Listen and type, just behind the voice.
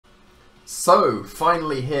So,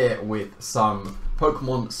 finally here with some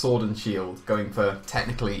Pokemon Sword and Shield, going for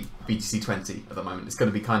technically VGC20 at the moment. It's going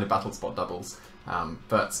to be kind of battle spot doubles.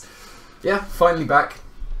 But yeah, finally back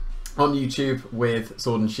on YouTube with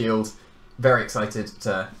Sword and Shield. Very excited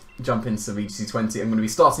to jump into VGC20. I'm going to be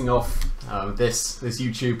starting off this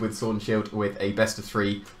YouTube with Sword and Shield with a best of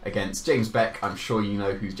 3 against James Baek. I'm sure you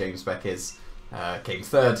know who James Baek is. Came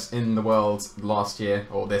 3rd in the world last year,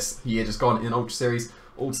 or this year just gone, in Ultra Series.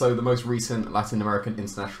 Also the most recent Latin American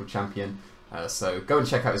International Champion. So go and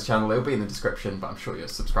check out his channel, it'll be in the description, but I'm sure you're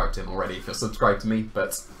subscribed to him already if you're subscribed to me.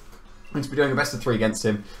 But I'm going to be doing a best of 3 against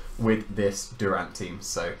him with this Durant team.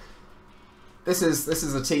 So this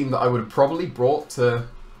is a team that I would have probably brought to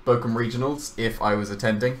Bochum Regionals if I was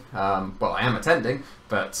attending. Well, I am attending,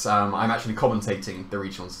 but I'm actually commentating the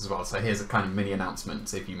regionals as well. So here's a kind of mini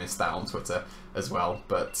announcement if you missed that on Twitter as well.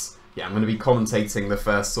 But yeah, I'm going to be commentating the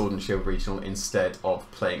first Sword and Shield regional instead of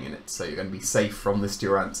playing in it. So you're going to be safe from this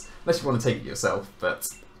Durant, unless you want to take it yourself. But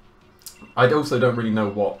I also don't really know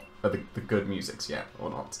what are the good musics yet or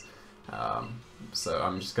not. So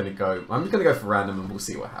I'm just going to go. I'm just going to go for random, and we'll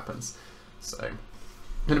see what happens. So I'm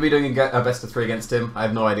going to be doing a best of 3 against him. I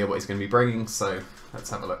have no idea what he's going to be bringing, so let's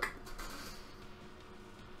have a look.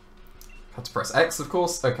 Had to press X, of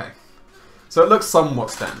course. Okay. So it looks somewhat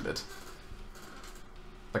standard.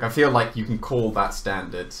 Like, I feel like you can call that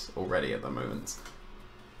standard already at the moment.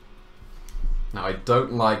 Now, I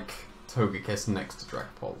don't like Togekiss next to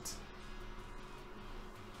Dragapult.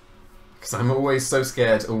 Because I'm always so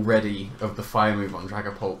scared already of the fire move on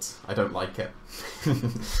Dragapult. I don't like it.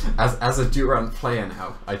 as a Durant player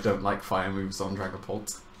now, I don't like fire moves on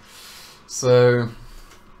Dragapult. So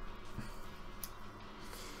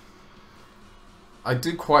I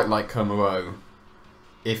do quite like Komo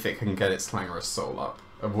if it can get its Clangorous Soul up,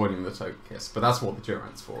 avoiding the Togekiss, but that's what the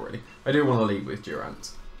Durant's for, really. I do want to lead with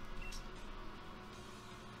Durant.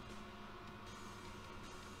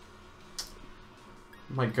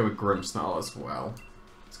 Might go with Grimmsnarl as well.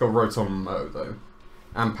 It's got Rotom Mo though,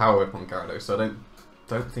 and Power Whip on Gyarados, so I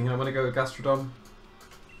don't think I want to go with Gastrodon.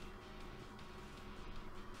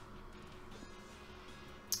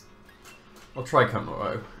 I'll try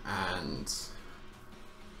Komo and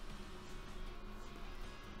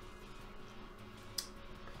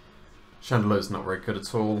Chandelo's not very good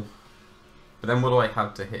at all. But then what do I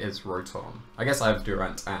have to hit his Rotom? I guess I have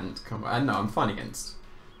Durant and Komo. And no, I'm fine against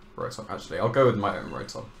Rotom actually. I'll go with my own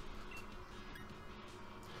Rotom.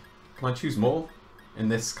 Can I choose more in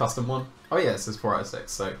this custom one? Oh yeah, it says 4 out of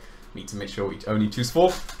 6, so need to make sure we only choose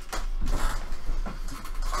 4.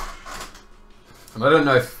 And I don't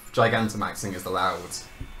know if Gigantamaxing is allowed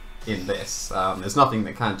in this. There's nothing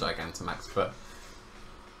that can Gigantamax, but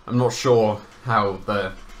I'm not sure how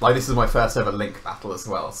the... Like, this is my first ever Link battle as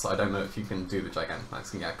well, so I don't know if you can do the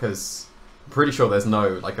Gigantamaxing yet, because I'm pretty sure there's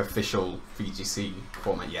no, like, official VGC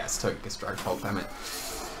format. Yes, Togekiss Dragapult, damn it.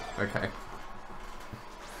 Okay.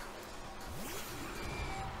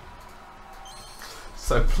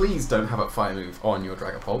 So please don't have a fire move on your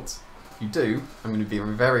Dragapult. If you do, I'm going to be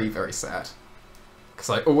very, very sad. Because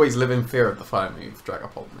I always live in fear of the fire move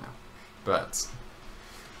Dragapult now. But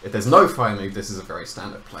if there's no fire move, this is a very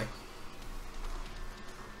standard play.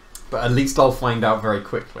 But at least I'll find out very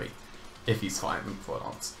quickly if he's fire move or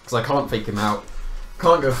not. Because I can't fake him out.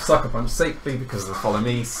 Can't go for Sucker Punch safely because of the Follow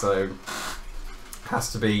Me, so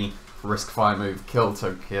has to be risk fire move, kill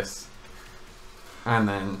Togekiss. And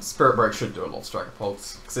then Spirit Break should do a lot to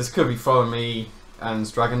Dragapult. Because this could be Follow Me and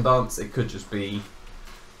Dragon Dance. It could just be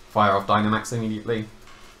fire off Dynamax immediately.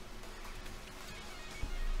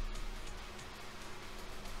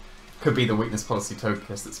 Could be the weakness policy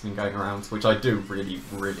Togekiss that's been going around, which I do really,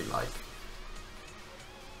 really like.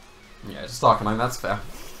 Yeah, just Arcanine, that's fair.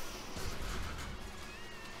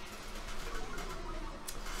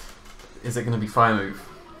 Is it going to be Fire Move?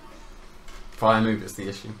 Fire Move is the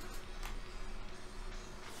issue.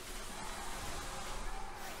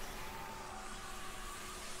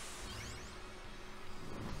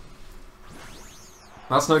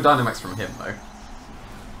 That's no Dynamax from him, though.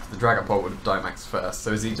 The Dragapult would have Dynamaxed first,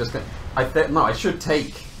 so is he just going to... No, I should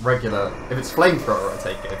take regular... If it's Flamethrower, I'll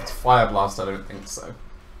take it. If it's Fire Blast, I don't think so.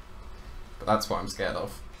 But that's what I'm scared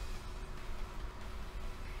of.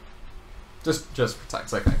 Just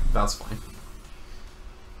protect. Okay, that's fine.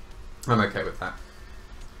 I'm okay with that.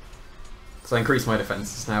 So I increase my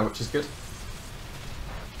defenses now, which is good.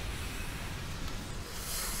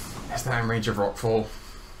 Is that in range of Rockfall?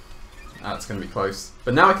 That's going to be close.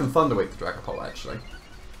 But now I can Thunder Wave the Dragapult, actually.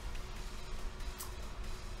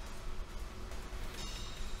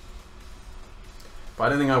 But I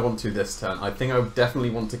don't think I want to this turn. I think I would definitely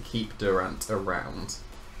want to keep Durant around.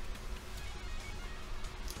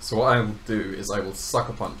 So what I will do is I will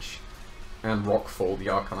Sucker Punch and Rockfall the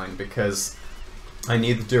Arcanine, because I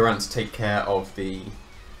need the Durant to take care of the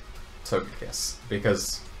Togekiss,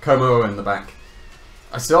 because Como in the back,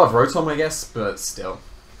 I still have Rotom I guess, but still,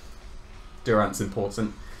 Durant's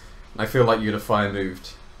important. I feel like you'd have Fire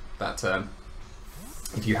moved that turn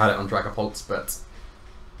if you had it on Dragapult, but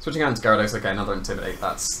switching out into Gyarados, okay, another Intimidate,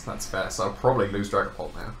 that's fair, so I'll probably lose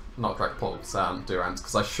Dragapult now. Not Dragapult, Durant,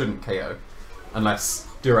 because I shouldn't KO, unless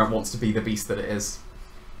Durant wants to be the beast that it is.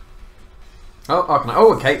 Oh, Arcanine.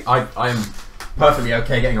 Oh, okay, I am perfectly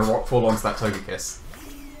okay getting a Rockfall onto that Togekiss.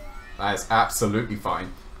 That is absolutely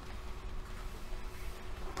fine.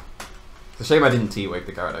 It's a shame I didn't T-Wave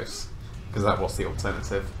the Gyarados, because that was the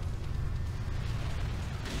alternative.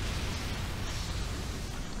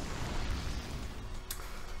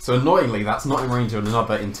 So annoyingly, that's not in range of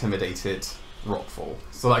another intimidated Rockfall.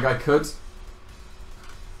 So like I could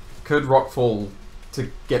Rockfall to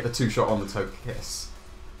get the 2-shot on the Togekiss.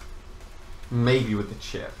 Maybe with the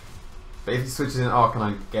chip. But if he switches in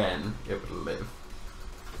Arcanine again, it would live.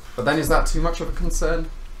 But then is that too much of a concern?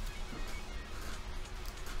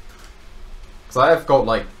 Because I have got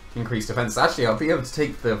like increased defense. Actually, I'll be able to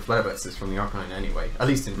take the Flare Blitzes from the Arcanine anyway. At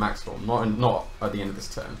least in max form, not at the end of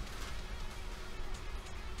this turn.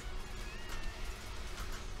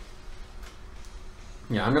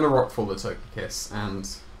 Yeah, I'm going to Rockfall the Togekiss, and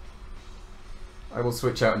I will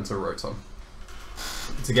switch out into Rotom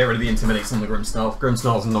to get rid of the Intimidates on the Grimmsnarl.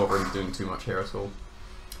 Grimmsnarl's not really doing too much here at all.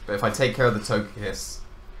 But if I take care of the Togekiss,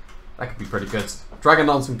 that could be pretty good. Dragon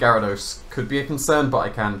Dance and Gyarados could be a concern, but I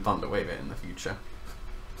can Thunder Wave it in the future.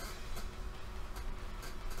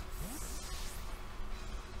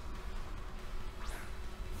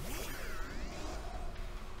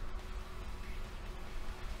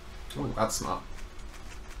 Oh, that's smart.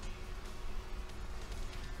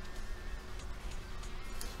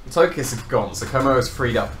 The Togekiss is gone, so Como has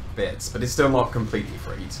freed up bits, but it's still not completely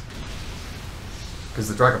freed. Because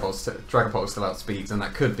the Dragapult still outspeeds, and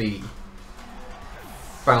that could be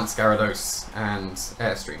Bounce Gyarados and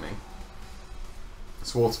Airstreaming.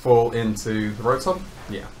 So Waterfall into the Rotom?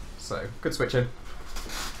 Yeah, so good switch in.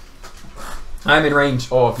 I'm in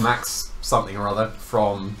range of max something or other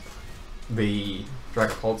from the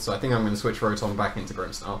Dragapult, so I think I'm going to switch Rotom back into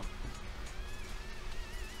Grimmsnarl.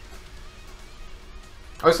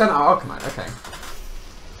 Oh, it's sent out Arcanine, okay.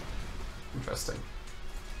 Interesting.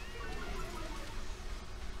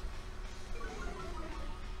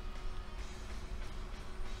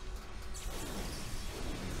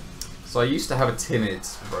 So I used to have a timid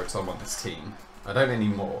Rotom on this team. I don't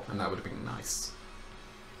anymore, and that would have been nice.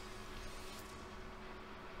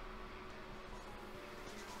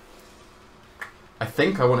 I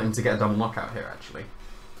think I want him to get a double knockout here, actually.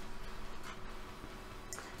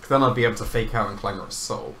 Because then I'd be able to fake out and Clangorous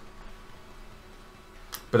Soul.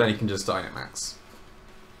 But then he can just Dynamax.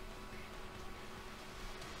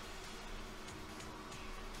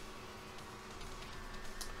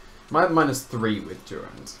 Might have -3 with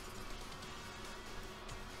Durant.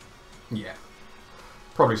 Yeah.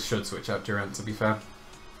 Probably should switch out Durant, to be fair.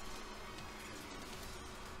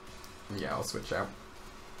 Yeah, I'll switch out.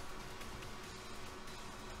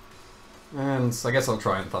 And I guess I'll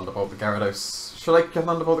try and Thunderbolt the Gyarados. Should I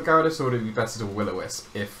Thunderbolt the Gyarados, or would it be better to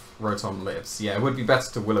Will-O-Wisp if Rotom lives? Yeah, it would be better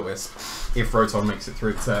to Will-O-Wisp if Rotom makes it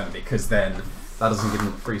through the turn, because then that doesn't give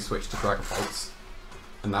him a free switch to Dragapult,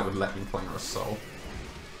 and that would let me Clangorous Soul.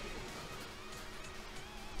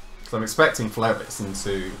 So I'm expecting Flare Blitz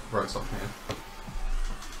into Rotom here.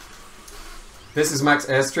 This is max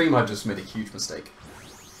Airstream, I just made a huge mistake.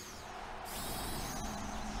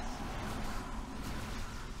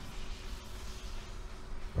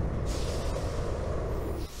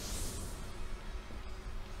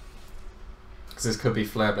 Because this could be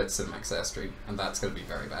Flare Blitz and max Airstream, and that's going to be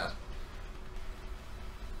very bad.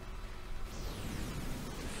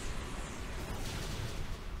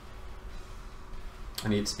 I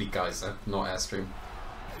need to be Geyser, not Airstream.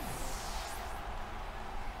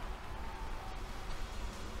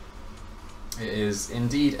 It is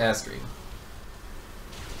indeed Airstream.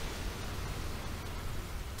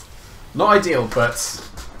 Not ideal, but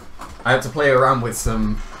I have to play around with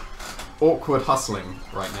some awkward hustling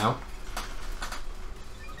right now.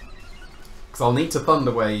 Because I'll need to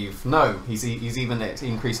Thunder Wave. No, he's even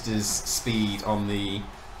increased his speed on the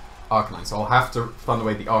Arcanine, so I'll have to Thunder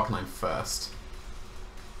Wave the Arcanine first.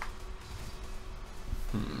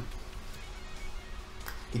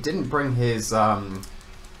 He didn't bring his Rotom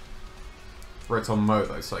Mo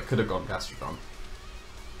though, so I could have gone Gastrodon.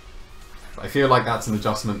 But I feel like that's an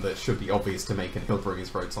adjustment that should be obvious to make, and he'll bring his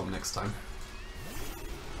Rotom next time.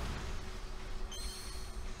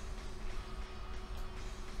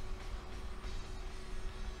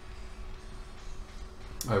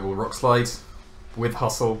 I will Rock Slide with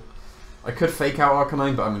Hustle. I could fake out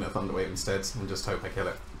Arcanine, but I'm going to Thunder Wave instead and just hope I kill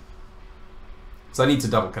it. So I need to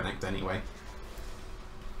double connect anyway.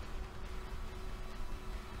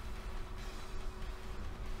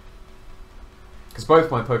 Because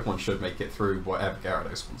both my Pokemon should make it through whatever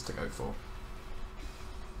Gyarados wants to go for.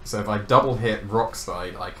 So if I double hit Rock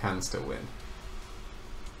Slide, I can still win.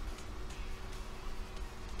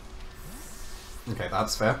 Okay,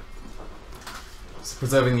 that's fair. So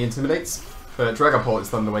preserving the Intimidates. But Dragapult is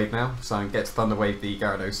Thunder Wave now, so I can get to Thunder Wave the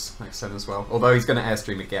Gyarados next turn as well. Although he's going to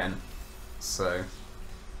Airstream again, so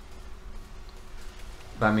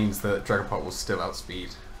that means that Dragapult will still outspeed.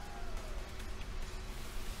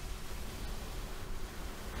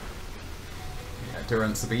 Yeah,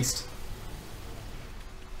 Durant's a beast.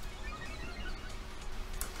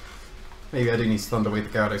 Maybe I do need to Thunder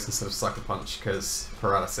Wave the Gyarados instead of Sucker Punch, because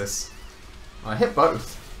Paralysis. I hit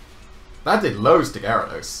both. That did loads to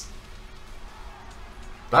Gyarados.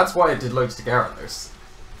 That's why it did loads to Gyarados.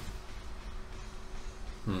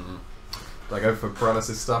 Do I go for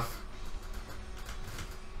Paralysis stuff?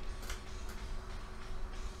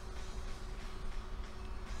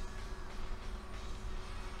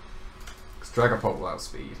 Because Dragapult will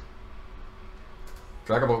outspeed.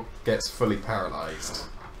 Dragapult gets fully paralyzed.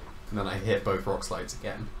 And then I hit both Rock Slides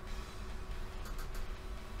again.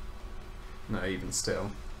 No, even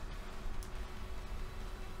still.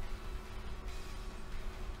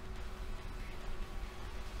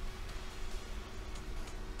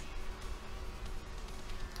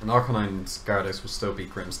 And Arcanine's Gyarados will still be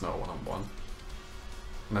Grimmsnarl one-on-one.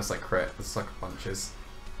 Unless I crit with Sucker Punches.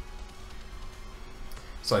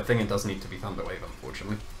 So I think it does need to be Thunder Wave,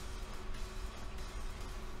 unfortunately.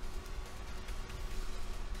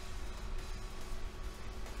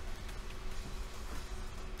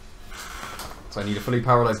 So I need a fully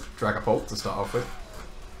paralyzed Dragapult to start off with.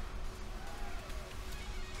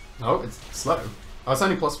 Oh, it's slow. Oh, it's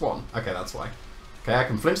only +1. Okay, that's why. Okay, I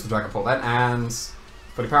can flinch the Dragapult then, and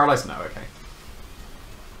fully paralyzed? No, okay.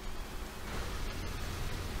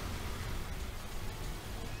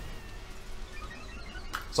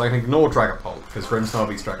 So I can ignore Dragapult, because Grimmsnarl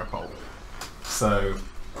beats Dragapult. So,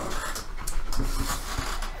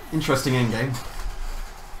 interesting endgame.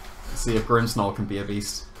 Let's see if Grimmsnarl can be a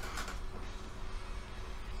beast.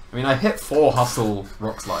 I mean, I hit 4 Hustle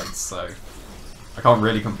Rock Slides, so I can't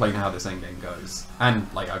really complain how this endgame goes.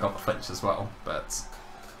 And, like, I got the flinch as well, but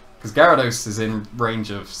because Gyarados is in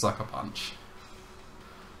range of Sucker Punch.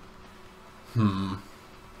 The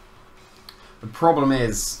problem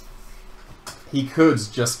is, he could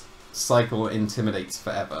just cycle Intimidates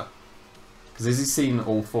forever. Because has he seen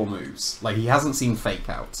all 4 moves? Like, he hasn't seen Fake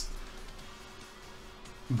Out.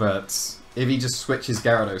 But if he just switches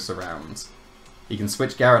Gyarados around, he can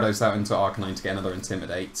switch Gyarados out into Arcanine to get another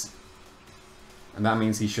Intimidate. And that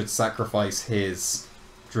means he should sacrifice his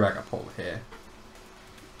Dragapult here.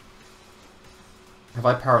 Have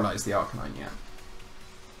I paralyzed the Arcanine yet?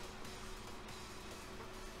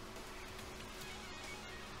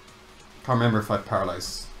 Can't remember if I've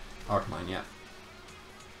paralyzed Arcanine yet.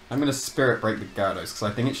 I'm going to Spirit Break the Gyarados, because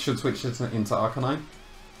I think it should switch it into Arcanine.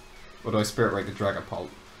 Or do I Spirit Break the Dragapult?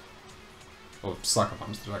 Or Sucker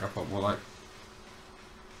Punch the Dragapult, more like.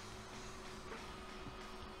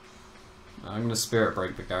 I'm going to Spirit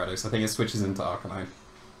Break the Gyarados. I think it switches into Arcanine.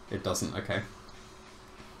 It doesn't, okay.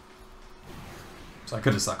 So I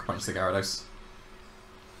could have Sucker Punched the Gyarados.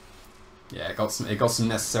 Yeah, it got some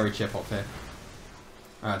necessary chip off here.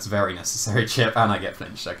 That's very necessary chip, and I get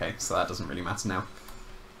flinched. Okay, so that doesn't really matter now.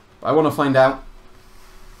 But I want to find out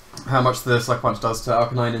how much the Sucker Punch does to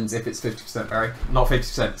Arcanine and if it's 50% berry. Not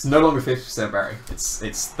 50%. It's no longer 50% berry. It's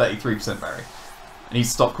 33% berry. I need to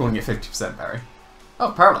stop calling it 50% berry.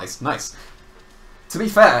 Oh, paralyzed. Nice. To be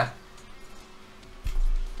fair,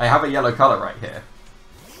 I have a yellow colour right here.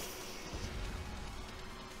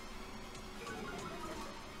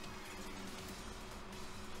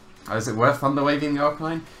 Oh, is it worth Thunder Waving the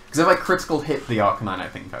Arcanine? Because if I critical hit the Arcanine, I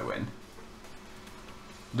think I win.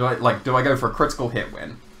 Do I go for a critical hit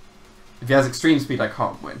win? If he has extreme speed, I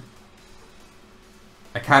can't win.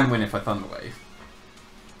 I can win if I Thunder Wave.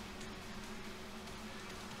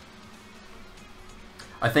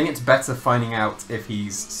 I think it's better finding out if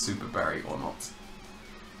he's Super Berry or not.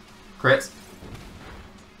 Crit.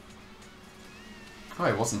 Oh,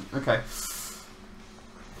 it wasn't. Okay.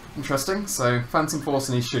 Interesting. So, Phantom Force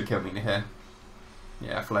and he should kill me here.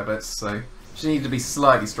 Yeah, Flebits. So, she needed to be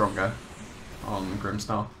slightly stronger on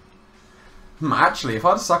Grimmsnarl. Actually, if I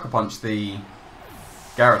had to Sucker Punch the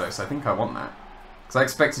Gyarados, I think I want that. Because I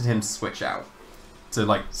expected him to switch out. To,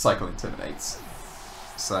 like, cycle Intimidates.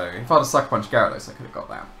 So if I'd have Sucker Punch Gyarados, I could have got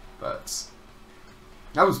that. But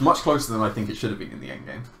that was much closer than I think it should have been in the end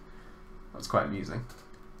game. That was quite amusing.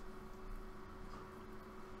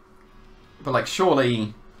 But like,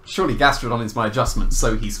 surely Gastrodon is my adjustment,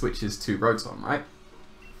 so he switches to Rotom, right?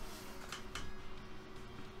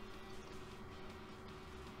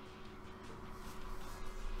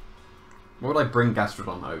 What would I bring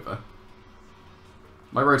Gastrodon over?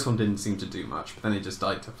 My Rotom didn't seem to do much, but then it just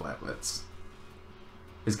died to Flare Blitz.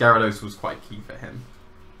 His Gyarados was quite key for him,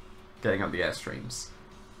 getting up the Airstreams.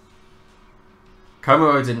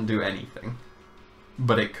 Kommo-o didn't do anything,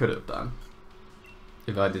 but it could have done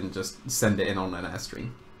if I didn't just send it in on an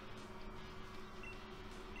Airstream.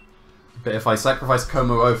 But if I sacrifice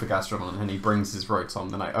Kommo-o for Gastrodon and he brings his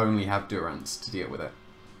Rotom, then I only have Durant to deal with it.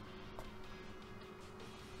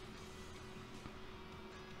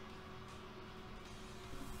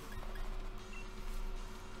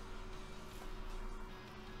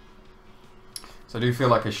 So I do feel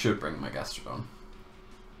like I should bring my Gastrodon.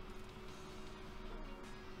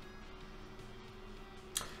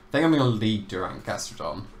 I think I'm going to lead Durant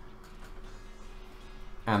Gastrodon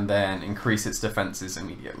and then increase its defenses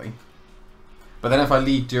immediately. But then if I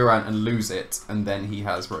lead Durant and lose it, and then he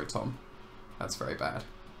has Rotom, that's very bad.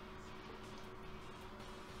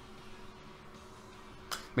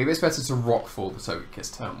 Maybe it's better to Rockfall the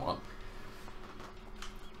Togekiss turn 1.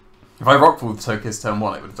 If I Rockfall the Togekiss turn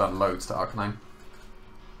 1, it would have done loads to Arcanine.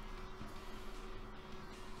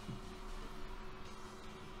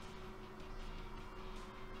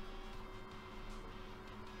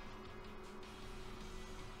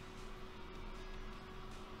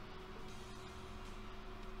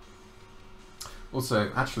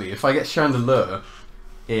 Also, actually, if I get Chandelure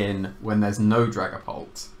in when there's no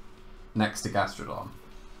Dragapult next to Gastrodon,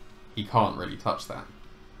 he can't really touch that.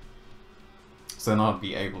 So then I'd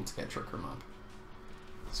be able to get Trick Room up.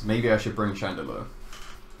 So maybe I should bring Chandelure.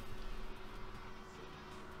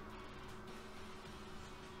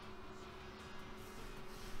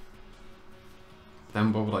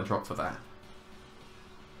 Then what would I drop for that?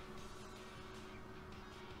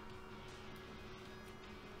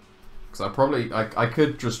 Because I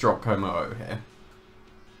could just drop Kommo-o here.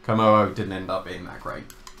 Kommo-o didn't end up being that great.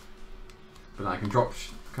 But then I can drop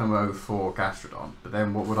Kommo-o for Gastrodon. But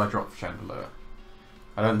then what would I drop for Chandelure?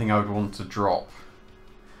 I don't think I would want to drop...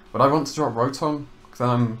 Would I want to drop Rotom? Because then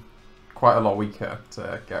I'm quite a lot weaker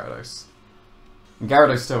to Gyarados. And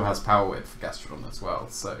Gyarados still has Power Whip for Gastrodon as well,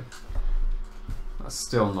 so... That's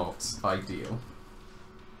still not ideal.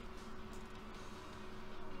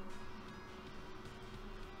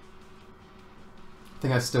 I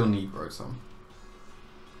think I still need Rotom.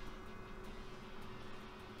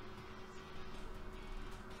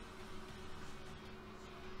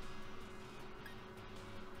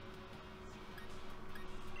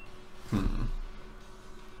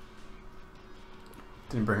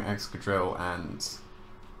 Didn't bring Excadrill and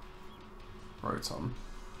Rotom.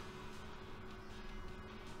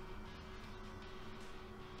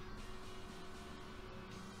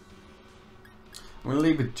 I'm going to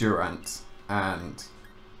leave with Durant and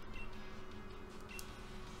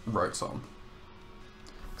Rotom.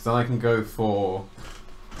 Because then I can go for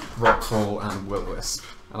Rockfall and Will-O-Wisp.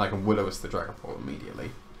 And I can Will-O-Wisp the Dragapult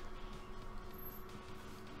immediately.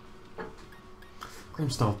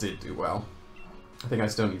 Grimmsnarl did do well. I think I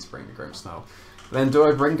still need to bring the Grimmsnarl. Then do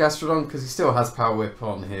I bring Gastrodon? Because he still has Power Whip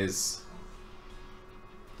on his...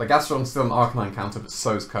 Like, Gastrodon's still an Arcanine counter, but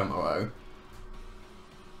so's Kommo-o.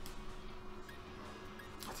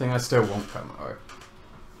 I think I still want Kommo-o.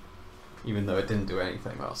 Even though it didn't do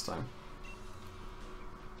anything last time.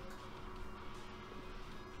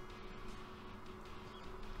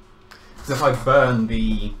 Because if I burn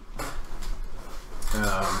the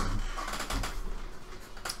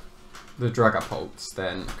Dragapult,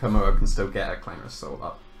 then Kommo-o can still get a Clamorous Soul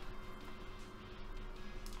up.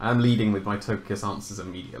 I'm leading with my Togekiss answers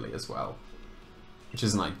immediately as well. Which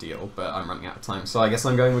isn't ideal, but I'm running out of time. So I guess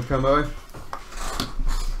I'm going with Kommo-o.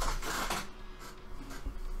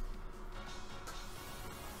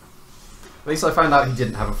 At least I found out he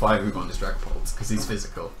didn't have a fire move on his Dragapult, because he's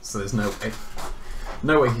physical, so there's no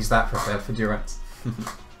way he's that prepared for Durant.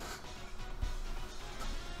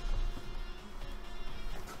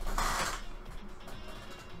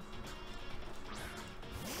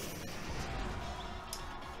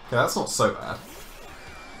 Okay, that's not so bad.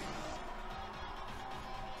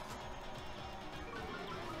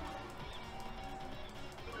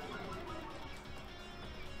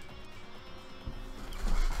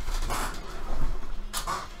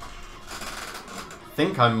 I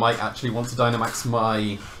think I might actually want to Dynamax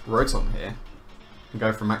my Rotom here and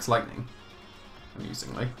go for Max Lightning.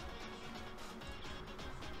 amusingly.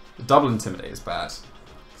 The double Intimidate is bad,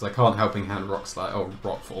 because I can't Helping Hand Rock Slide, or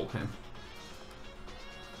Rockfall him.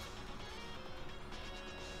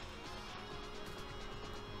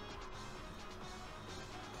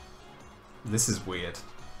 This is weird.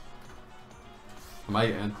 Am I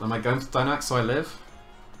going to Dynamax so I live?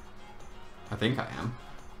 I think I am.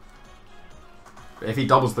 But if he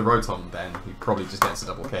doubles the Rotom, then he probably just gets a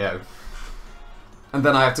double KO. And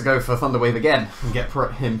then I have to go for Thunder Wave again and get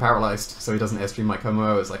him paralyzed so he doesn't airstream my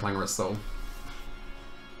Komoas like Langorous Soul.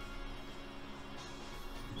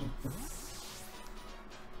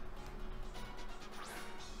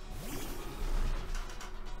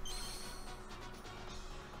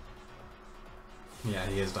 Yeah,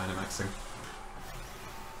 he is Dynamaxing.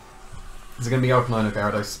 Is it going to be Arcanine or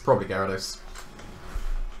Gyarados? Probably Gyarados.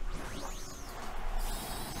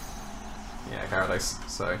 Yeah, Gyarados.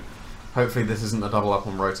 So, hopefully this isn't a double up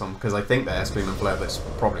on Rotom, because I think the Airstream and Flare Blitz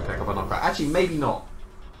will probably pick up a knockout. Actually, maybe not.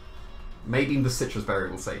 Maybe the Citrus Berry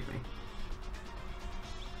will save me.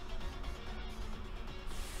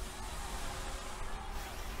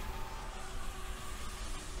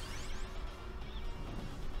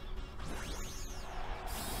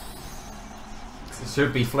 It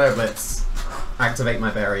should be Flare Blitz, activate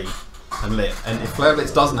my berry, and live. And if Flare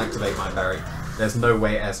Blitz doesn't activate my berry, there's no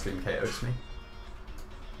way Airstream KOs me.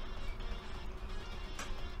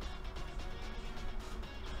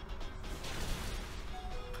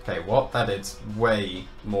 Okay, what? That is way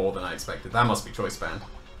more than I expected. That must be Choice Band.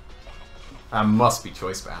 That must be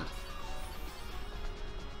Choice Band.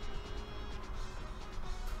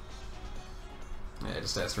 Yeah,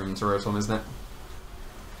 just Airstream into Rotom, isn't it?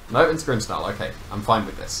 No, it's Grimmsnarl. Okay, I'm fine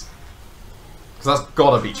with this. Because that's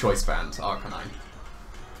gotta be Choice Band, Arcanine.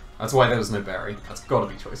 That's why there was no berry. That's gotta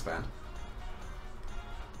be Choice Band.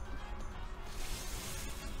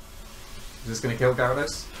 Is this gonna kill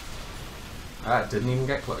Gyarados? Ah, it didn't even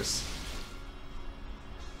get close.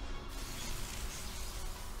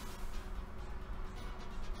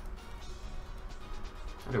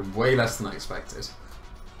 I did way less than I expected.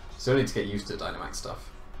 Still need to get used to Dynamax stuff.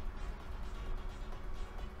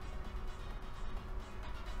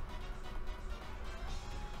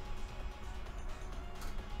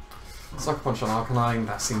 Sucker Punch on Arcanine,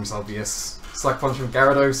 that seems obvious. Sucker Punch on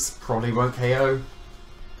Gyarados, probably won't KO.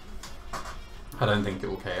 I don't think it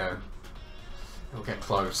will KO. It'll get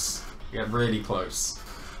close. Get really close.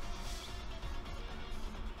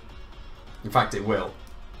 In fact, it will.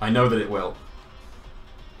 I know that it will.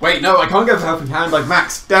 Wait, no, I can't go for Helping Hand like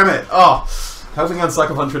Max. Damn it! Oh, Helping Hand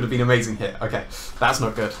Sucker Punch would have been an amazing hit. Okay, that's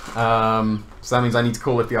not good. So that means I need to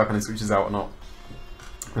call if the Arcanine switches out or not.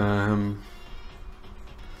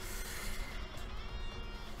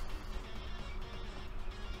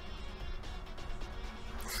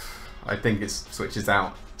 I think it switches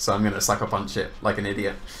out, so I'm going to Sucker Punch it like an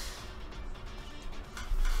idiot.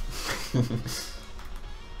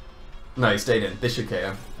 No, he stayed in. This should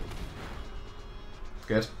KO.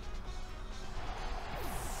 Good.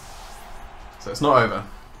 So it's not over.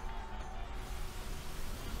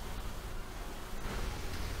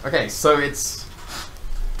 Okay, so it's...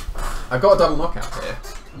 I've got a double knockout here.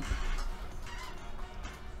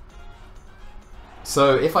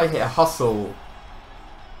 So if I hit a Hustle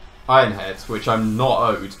Iron Head, which I'm not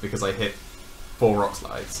owed because I hit 4 Rock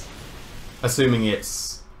Slides, assuming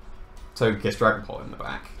it's Togekiss Dragon Ball in the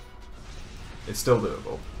back, it's still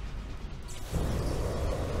doable.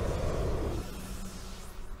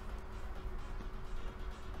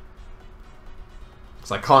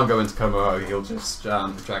 Because I can't go into Komo, he'll just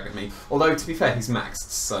Dragon me. Although, to be fair, he's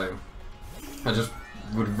maxed, so I just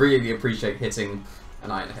would really appreciate hitting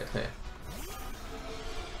an Iron Head here.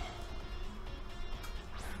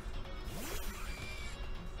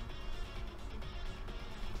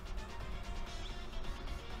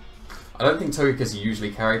 I don't think Togekiss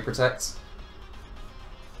usually carry Protect.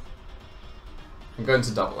 I'm going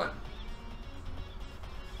to double it.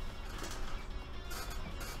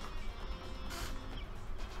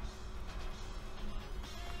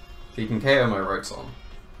 If he can KO my Rotom,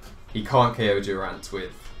 he can't KO Durant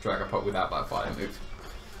with Dragapult without that fire move.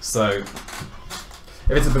 So,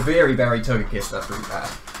 if it's a Babiri Berry Togekiss, that's really bad.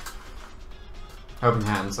 Helping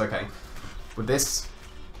Hands, okay. With this,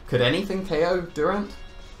 could anything KO Durant?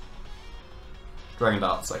 Dragon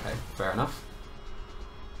Darts, okay, fair enough.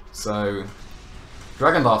 So,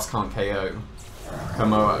 Dragon Darts can't KO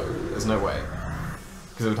Komodo, there's no way.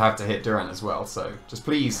 Because it would have to hit Durant as well, so just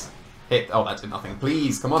please hit... Oh, that did nothing.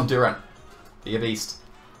 Please, come on, Durant. Be a beast.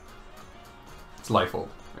 It's Lightfall,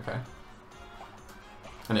 okay.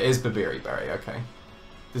 And it is Babiri Berry, okay.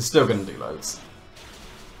 This is still going to do loads.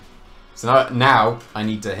 So now I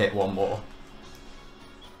need to hit one more.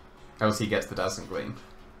 Else he gets the Dazzling Gleam.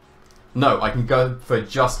 No, I can go for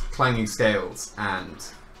just Clanging Scales and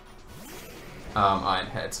Iron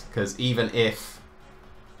Head. Because even if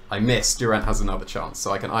I miss, Durant has another chance.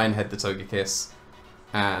 So I can Iron Head the Togekiss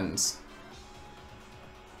and...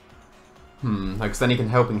 no, because then he can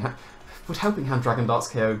Helping Hand... Would Helping Hand Dragon Darts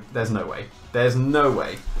KO? There's no way. There's no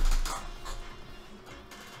way.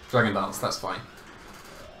 Dragon Dance, that's fine.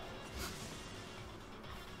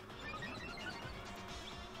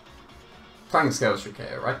 Clanging Scales should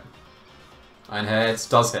KO, right? Iron Head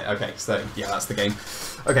does hit. Okay, so yeah, that's the game.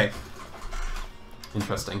 Okay.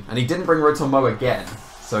 Interesting. And he didn't bring Rotom-Mow again.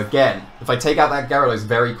 So again, if I take out that Gyarados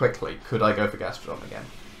very quickly, could I go for Gastrodon again?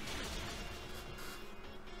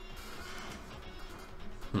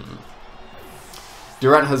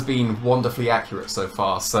 Durant has been wonderfully accurate so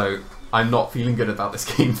far, so I'm not feeling good about this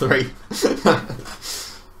game 3.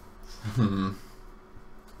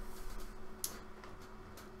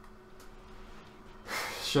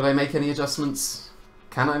 Should I make any adjustments?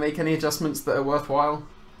 Can I make any adjustments that are worthwhile?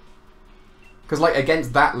 Because, like,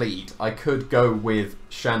 against that lead, I could go with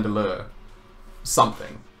Chandelure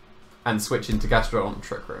something and switch into Gastrodon and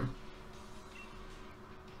Trick Room.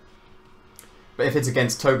 But if it's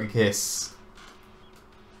against Togekiss...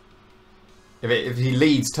 If he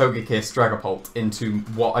leads Togekiss Dragapult into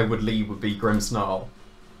what I would lead would be Grimmsnarl,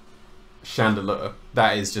 Chandelure,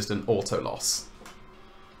 that is just an auto loss.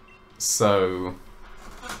 So...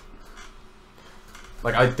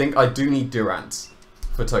 Like, I think I do need Durant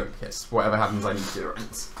for Togekiss. Whatever happens, I need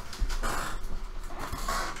Durant.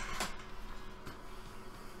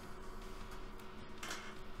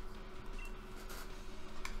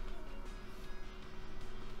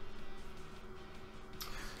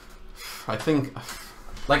 I think,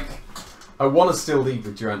 like, I want to still lead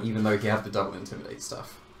with Durant even though he had the double Intimidate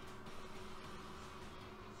stuff.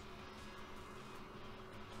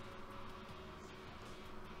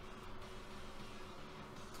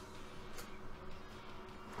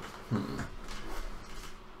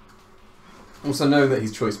 Also know that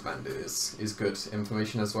his Choice Bandit is good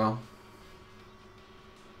information as well.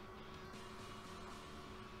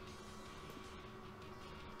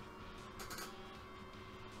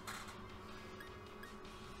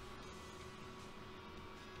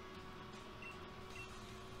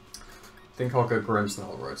 I think I'll go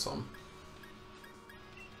Grimmsnarl Rotom.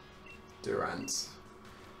 Durant.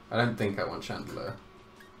 I don't think I want Chandelure.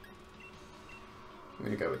 I'm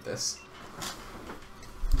gonna go with this.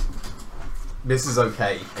 This is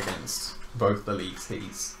okay against both the leagues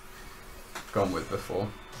he's gone with before.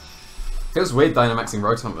 Feels weird Dynamaxing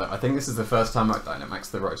Rotom though. I think this is the first time I've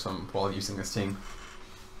Dynamaxed the Rotom while using this team.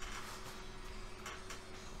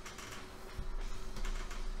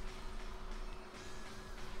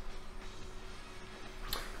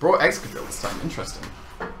 Brought Excadrill this time, interesting.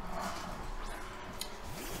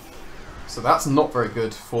 So that's not very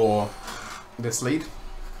good for this lead.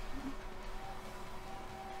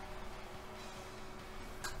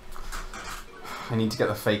 I need to get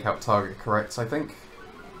the fake out target correct, I think.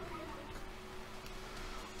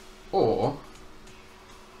 Or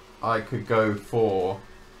I could go for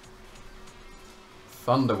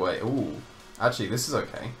Thunder Wave. Ooh, actually this is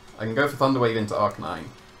okay. I can go for Thunder Wave into Arcanine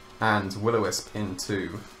and Will-O-Wisp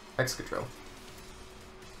into Excadrill.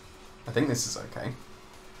 I think this is okay.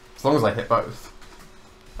 As long as I hit both.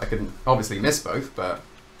 I can obviously miss both, but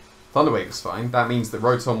Thunder Wave is fine. That means that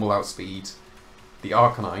Rotom will outspeed the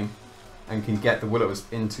Arcanine and can get the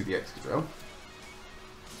Will-O-Wisp into the Excadrill.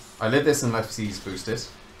 I live this unless he's boosted.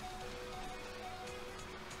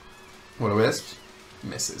 Will-O-Wisp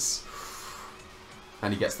misses.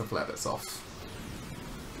 And he gets the Flare Blitz off.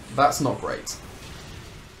 That's not great.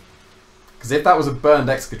 Because if that was a burned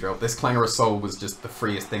Excadrill, this Clangorous Soul was just the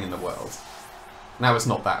freest thing in the world. Now it's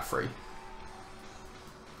not that free.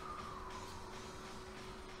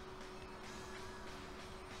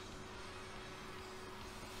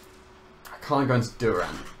 I can't go into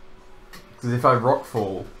Durant. Because if I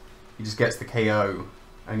Rockfall, he just gets the KO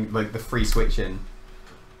and like the free switch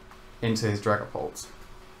into his Dragapult.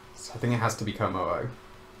 So I think it has to become OO.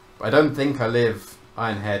 But I don't think I live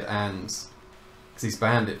Iron Head and... because he's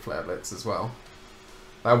banded Flare Blitz as well.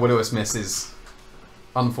 That Will-O-Wisp miss is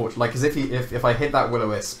unfortunate. Like, because if I hit that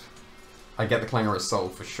Will-O-Wisp, I get the Clangorous Soul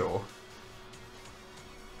for sure.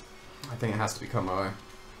 I think it has to become OO.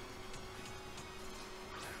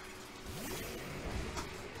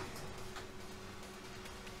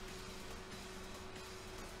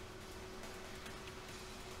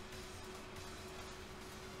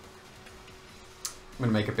 I'm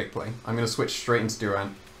going to make a big play. I'm going to switch straight into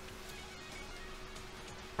Durant.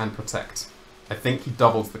 and protect. I think he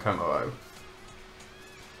doubles the Komodo.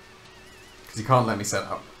 Because he can't let me set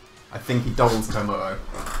up. I think he doubles Komodo.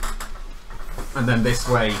 And then this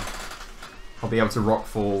way, I'll be able to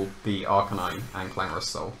rockfall the Arcanine and Clangorous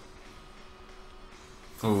Soul.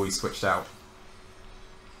 Oh, he switched out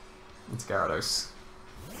into Gyarados.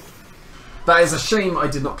 That is a shame I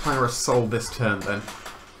did not Clangorous Soul this turn then.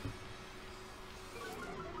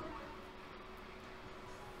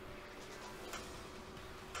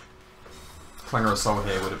 Clangorous Soul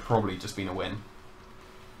here would have probably just been a win.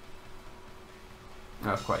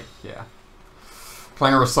 Earthquake, yeah.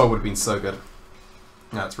 Clangorous Soul would have been so good.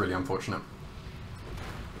 That's really unfortunate.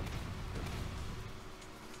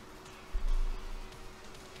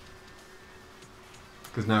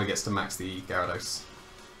 Because now he gets to max the Gyarados.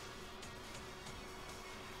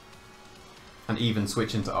 And even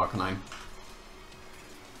switch into Arcanine.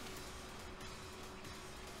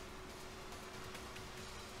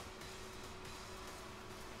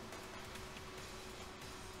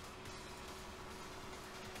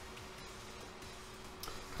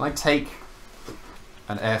 Can I take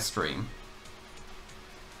an Airstream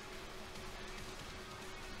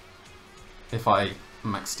if I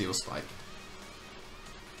max Steel Spike?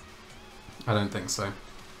 I don't think so.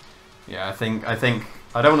 Yeah, I think I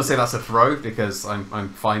don't want to say that's a throw because I'm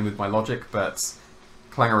fine with my logic, but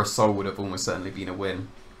Clangorous Soul would have almost certainly been a win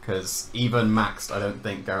because even maxed, I don't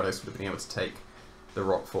think Gyarados would have been able to take the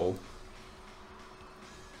Rockfall.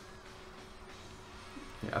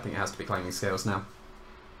 Yeah, I think it has to be Clanging Scales now.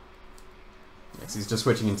 Yes, he's just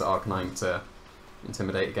switching into Arcanine to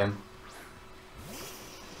intimidate again.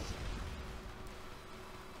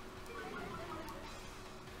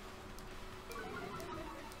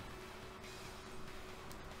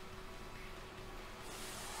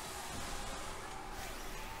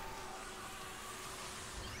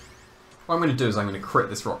 What I'm going to do is I'm going to crit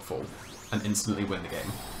this Rockfall and instantly win the game.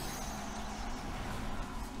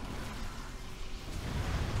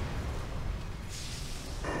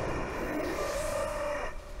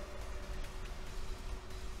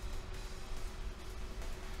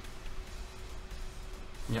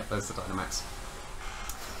 Yep, there's the Dynamax.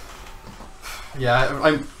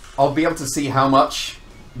 Yeah, I'll be able to see how much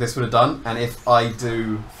this would have done, and if I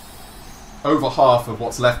do over half of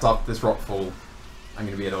what's left up this Rockfall, I'm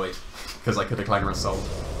going to be annoyed, because I could have Clangorous Soul.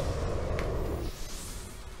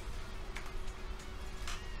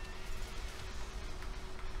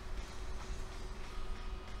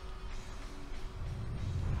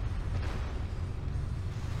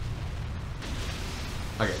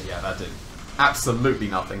 Okay, yeah, that did absolutely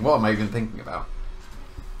nothing. What am I even thinking about?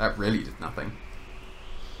 That really did nothing.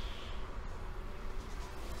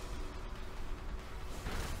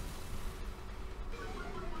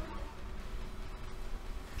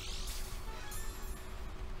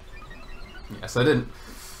 Yeah, so I didn't.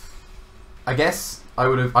 I guess I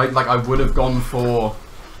would have. I would have gone for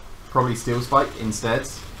probably Steel Spike instead.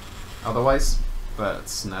 Otherwise,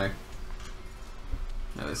 but no.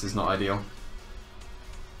 No, this is not ideal.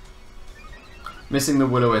 Missing the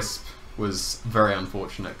Will-O-Wisp was very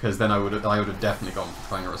unfortunate because then I would have definitely gone for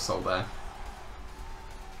Clangorous Soul there.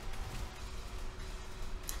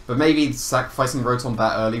 But maybe sacrificing Rotom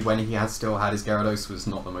that early when he still had his Gyarados was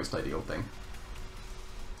not the most ideal thing.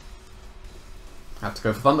 Have to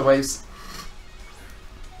go for Thunder Waves.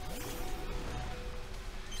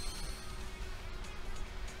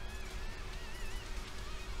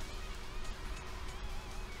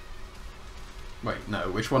 Wait,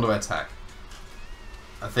 no. Which one do I attack?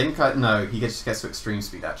 I think no. He just gets to Extreme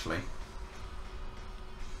Speed actually.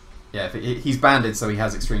 Yeah, he's banded, so he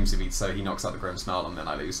has Extreme Speed, so he knocks out the Grimmsnarl, and then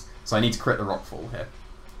I lose. So I need to crit the Rockfall here.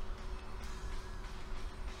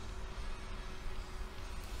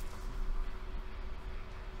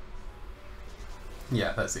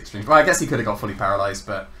 Yeah, that's the extreme. Well, I guess he could have got fully paralyzed,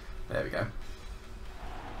 but there we go.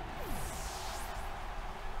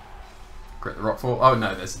 Crit the Rockfall. Oh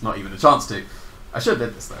no, there's not even a chance to. I should have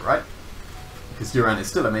did this though, right? Because Duran is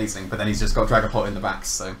still amazing, but then he's just got Dragapult in the back,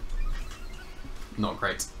 so not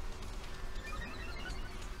great.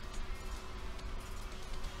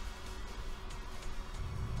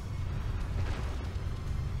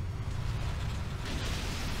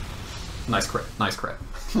 Nice crit, nice crit.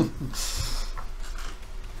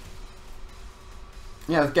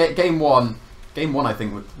 Yeah, game one I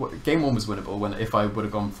think game one was winnable if I would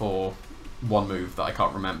have gone for one move that I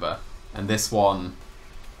can't remember, and this one,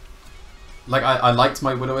 like I liked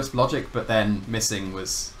my Will-O-Wisp logic, but then missing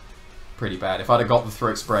was pretty bad. If I'd have got the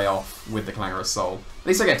Throat Spray off with the Clangorous Soul, at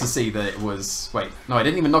least I get to see that it was. Wait, no, I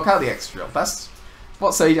didn't even knock out the extra drill. That's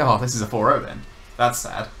what say. Oh, this is a 4-0 then. That's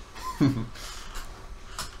sad.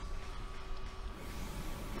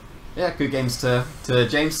 yeah, good games to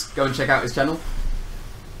James. Go and check out his channel.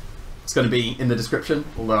 It's going to be in the description,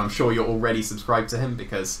 although I'm sure you're already subscribed to him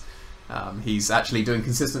because he's actually doing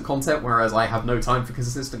consistent content, whereas I have no time for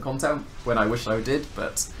consistent content when I wish I did.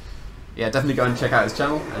 But yeah, definitely go and check out his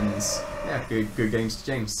channel, and yeah, good games to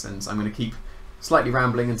James. And I'm going to keep slightly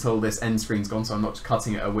rambling until this end screen's gone, so I'm not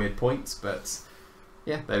cutting at a weird point. But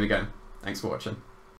yeah, there we go. Thanks for watching.